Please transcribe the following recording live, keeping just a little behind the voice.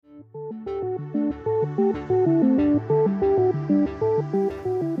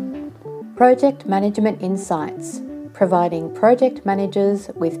Project Management Insights, providing project managers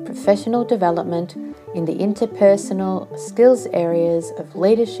with professional development in the interpersonal skills areas of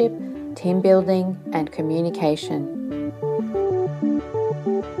leadership, team building, and communication.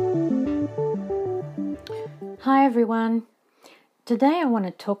 Hi everyone. Today I want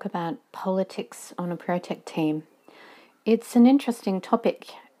to talk about politics on a project team. It's an interesting topic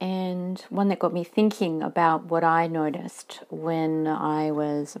and one that got me thinking about what I noticed when I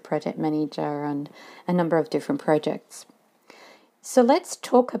was a project manager on a number of different projects. So let's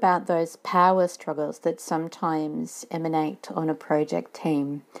talk about those power struggles that sometimes emanate on a project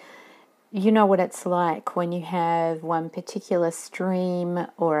team. You know what it's like when you have one particular stream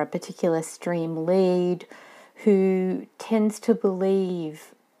or a particular stream lead who tends to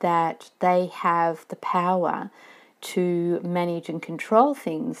believe that they have the power to manage and control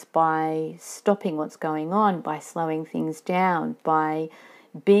things by stopping what's going on, by slowing things down, by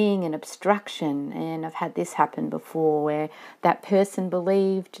being an obstruction. And I've had this happen before where that person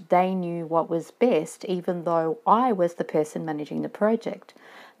believed they knew what was best, even though I was the person managing the project.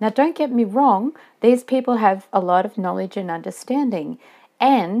 Now, don't get me wrong, these people have a lot of knowledge and understanding,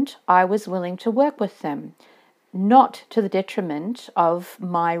 and I was willing to work with them, not to the detriment of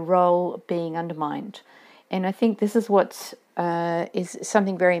my role being undermined. And I think this is what is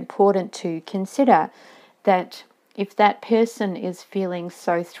something very important to consider, that if that person is feeling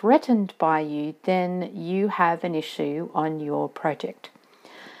so threatened by you, then you have an issue on your project.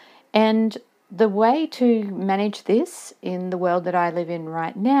 And the way to manage this in the world that I live in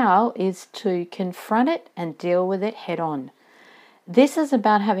right now is to confront it and deal with it head on. This is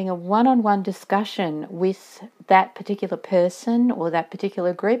about having a one-on-one discussion with that particular person or that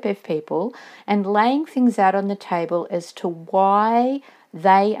particular group of people and laying things out on the table as to why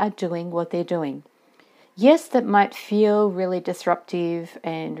they are doing what they're doing. Yes, that might feel really disruptive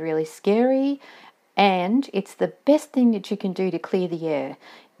and really scary, and it's the best thing that you can do to clear the air,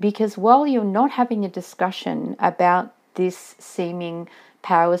 because while you're not having a discussion about this seeming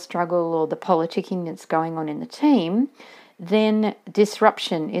power struggle or the politicking that's going on in the team, then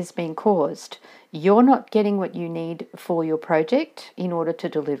disruption is being caused. You're not getting what you need for your project in order to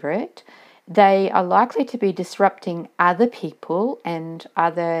deliver it. They are likely to be disrupting other people and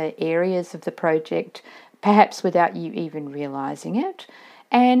other areas of the project, perhaps without you even realizing it.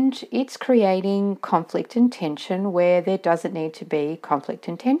 And it's creating conflict and tension where there doesn't need to be conflict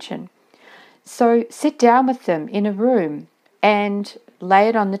and tension. So sit down with them in a room and lay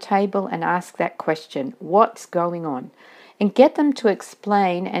it on the table and ask that question, what's going on? And get them to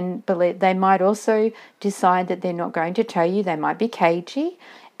explain, and believe they might also decide that they're not going to tell you, they might be cagey,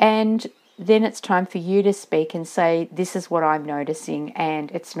 and then it's time for you to speak and say, this is what I'm noticing and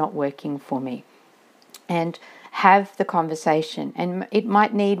it's not working for me. And have the conversation. And it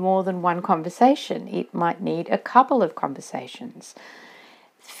might need more than one conversation. It might need a couple of conversations.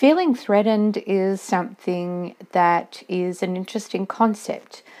 Feeling threatened is something that is an interesting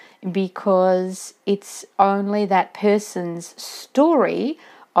concept, because it's only that person's story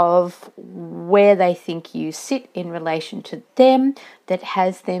of where they think you sit in relation to them that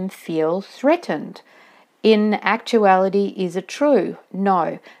has them feel threatened. In actuality, is it true?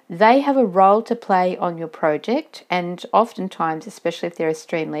 No. They have a role to play on your project, and oftentimes, especially if they're a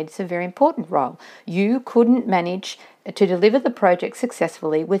stream lead, it's a very important role. You couldn't manage to deliver the project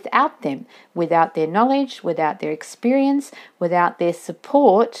successfully without them, without their knowledge, without their experience, without their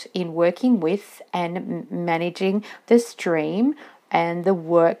support in working with and managing the stream and the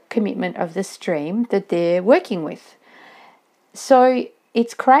work commitment of the stream that they're working with. So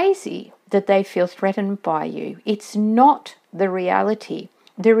it's crazy that they feel threatened by you. It's not the reality.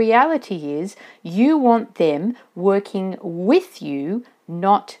 The reality is you want them working with you,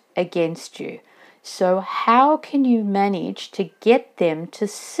 not against you. So how can you manage to get them to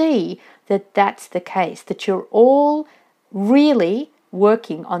see that that's the case, that you're all really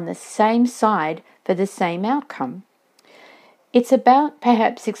working on the same side for the same outcome? It's about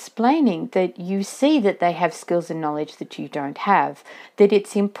perhaps explaining that you see that they have skills and knowledge that you don't have, that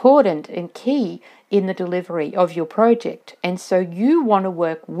it's important and key in the delivery of your project, and so you want to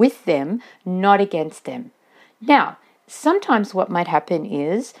work with them, not against them. Now, sometimes what might happen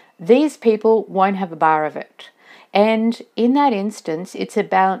is these people won't have a bar of it. And in that instance, it's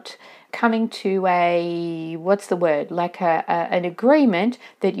about coming to an agreement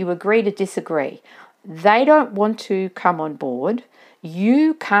that you agree to disagree. They don't want to come on board.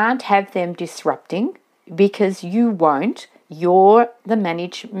 You can't have them disrupting because you won't. You're the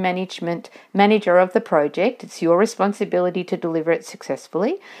manager of the project. It's your responsibility to deliver it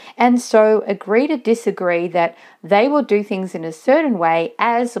successfully. And so agree to disagree that they will do things in a certain way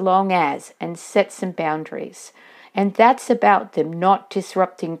as long as, and set some boundaries. And that's about them not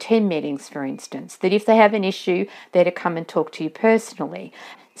disrupting team meetings, for instance, that if they have an issue, they're to come and talk to you personally.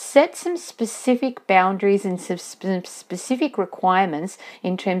 Set some specific boundaries and some specific requirements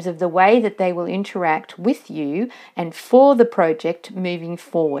in terms of the way that they will interact with you and for the project moving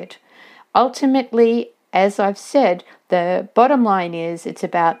forward. Ultimately, as I've said, the bottom line is it's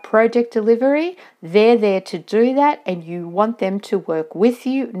about project delivery. They're there to do that, and you want them to work with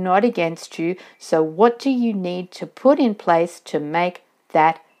you, not against you. So what do you need to put in place to make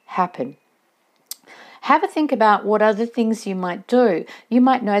that happen? Have a think about what other things you might do. You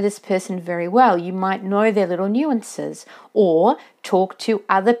might know this person very well. You might know their little nuances, or talk to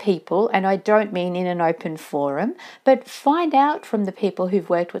other people, and I don't mean in an open forum, but find out from the people who've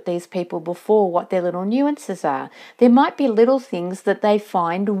worked with these people before what their little nuances are. There might be little things that they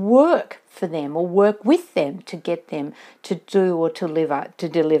find work for them or work with them to get them to do or to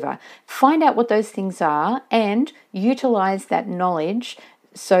deliver. Find out what those things are and utilize that knowledge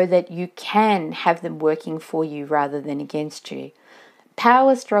so that you can have them working for you rather than against you.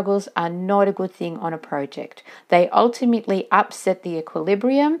 Power struggles are not a good thing on a project. They ultimately upset the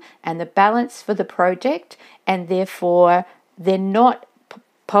equilibrium and the balance for the project, and therefore they're not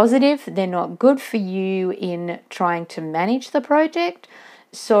positive, they're not good for you in trying to manage the project.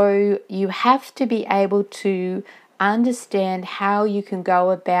 So you have to be able to understand how you can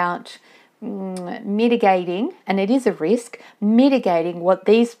go about mitigating, and it is a risk, mitigating what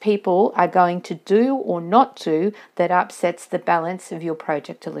these people are going to do or not do that upsets the balance of your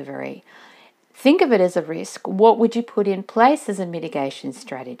project delivery. Think of it as a risk. What would you put in place as a mitigation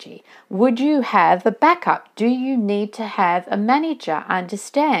strategy? Would you have a backup? Do you need to have a manager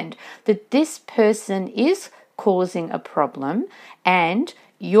understand that this person is causing a problem and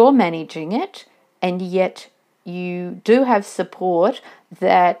you're managing it, and yet you do have support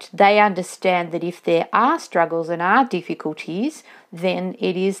that they understand that if there are struggles and are difficulties, then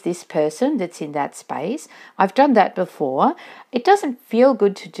it is this person that's in that space. I've done that before. It doesn't feel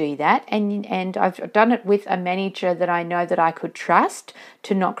good to do that, and I've done it with a manager that I know that I could trust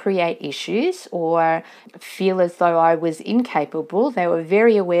to not create issues or feel as though I was incapable. They were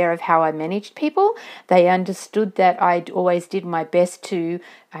very aware of how I managed people. They understood that I always did my best to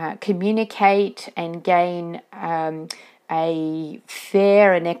communicate and gain a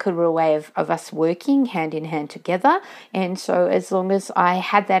fair and equitable way of us working hand in hand together. And so as long as I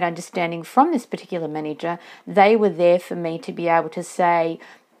had that understanding from this particular manager, they were there for me to be able to say,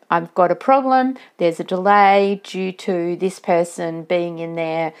 I've got a problem, there's a delay due to this person being in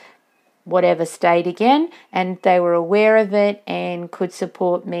their whatever state again, and they were aware of it and could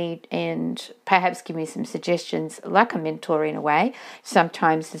support me and perhaps give me some suggestions, like a mentor in a way,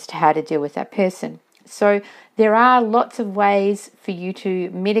 sometimes as to how to deal with that person. So there are lots of ways for you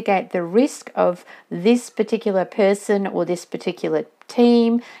to mitigate the risk of this particular person or this particular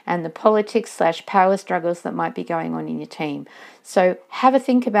team and the politics / power struggles that might be going on in your team. So have a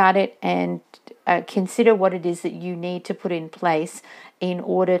think about it and consider what it is that you need to put in place in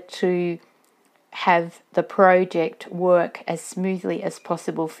order to have the project work as smoothly as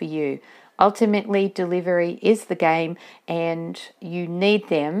possible for you. Ultimately, delivery is the game, and you need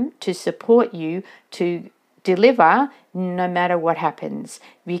them to support you to deliver no matter what happens.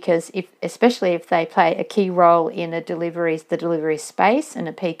 Because especially if they play a key role in the delivery space and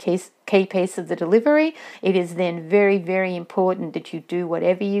a key piece of the delivery, it is then very, very important that you do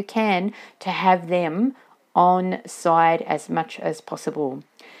whatever you can to have them on side as much as possible.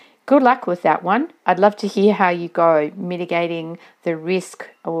 Good luck with that one. I'd love to hear how you go mitigating the risk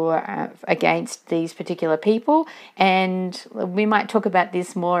or against these particular people. And we might talk about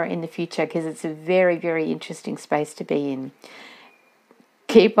this more in the future because it's a very, very interesting space to be in.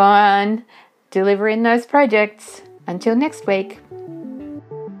 Keep on delivering those projects. Until next week.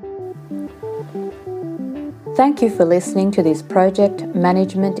 Thank you for listening to this Project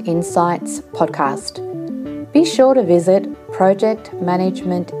Management Insights podcast. Be sure to visit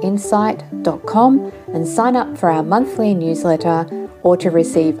projectmanagementinsight.com and sign up for our monthly newsletter or to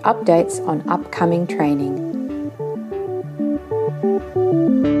receive updates on upcoming training.